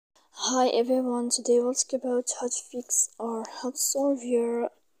Hi everyone, today we'll talk about how to fix or how to solve your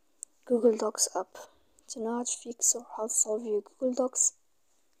Google Docs app. To know how to fix or how to solve your Google Docs,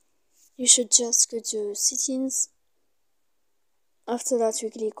 you should just go to settings. After that, we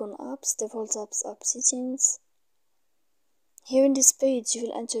click on apps, default apps, app settings. Here in this page, you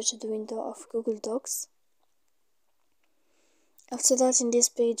will enter to the window of Google Docs. After that, in this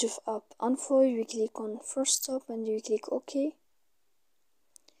page of app info, you click on first stop and you click OK.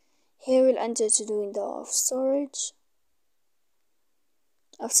 Here we'll enter to the window of storage.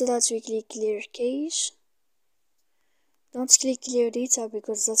 After that, we click clear cache. Don't click clear data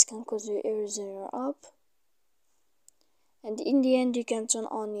because that can cause you errors in your app. And in the end, you can turn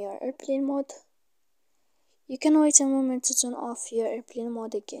on your airplane mode. You can wait a moment to turn off your airplane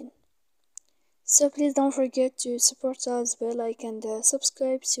mode again. So please don't forget to support us, bell icon and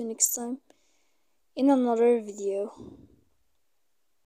subscribe. See you next time in another video.